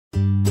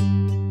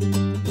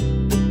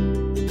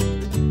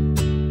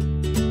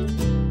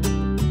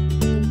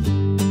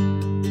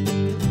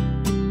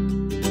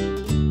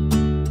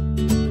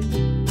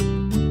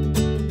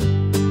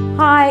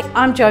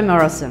I'm Jo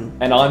Morrison.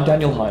 And I'm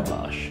Daniel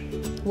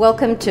Hindmarsh.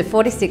 Welcome to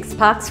 46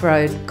 Parks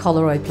Road,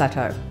 Collaroy,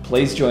 Plateau.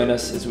 Please join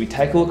us as we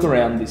take a look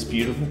around this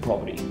beautiful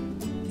property.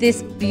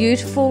 This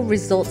beautiful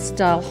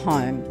resort-style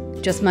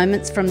home, just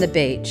moments from the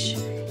beach,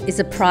 is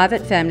a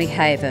private family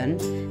haven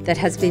that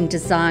has been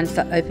designed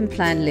for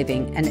open-plan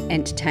living and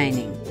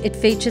entertaining. It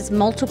features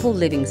multiple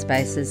living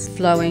spaces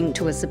flowing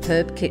to a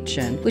superb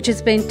kitchen, which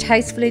has been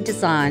tastefully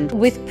designed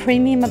with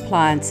premium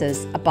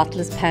appliances, a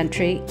butler's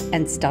pantry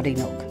and study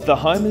nook. The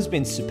home has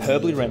been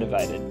superbly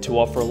renovated to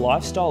offer a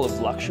lifestyle of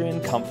luxury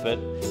and comfort,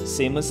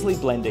 seamlessly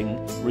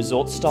blending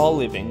resort-style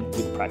living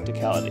with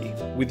practicality.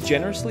 With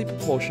generously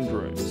proportioned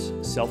rooms,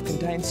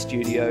 self-contained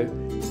studio,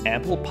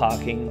 ample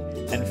parking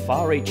and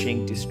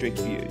far-reaching district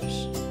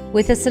views.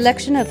 With a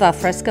selection of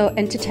alfresco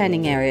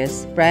entertaining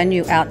areas, brand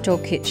new outdoor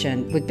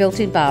kitchen with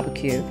built-in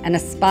barbecue and a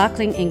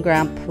sparkling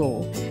in-ground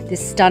pool,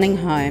 this stunning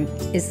home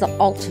is the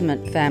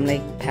ultimate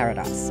family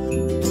paradise.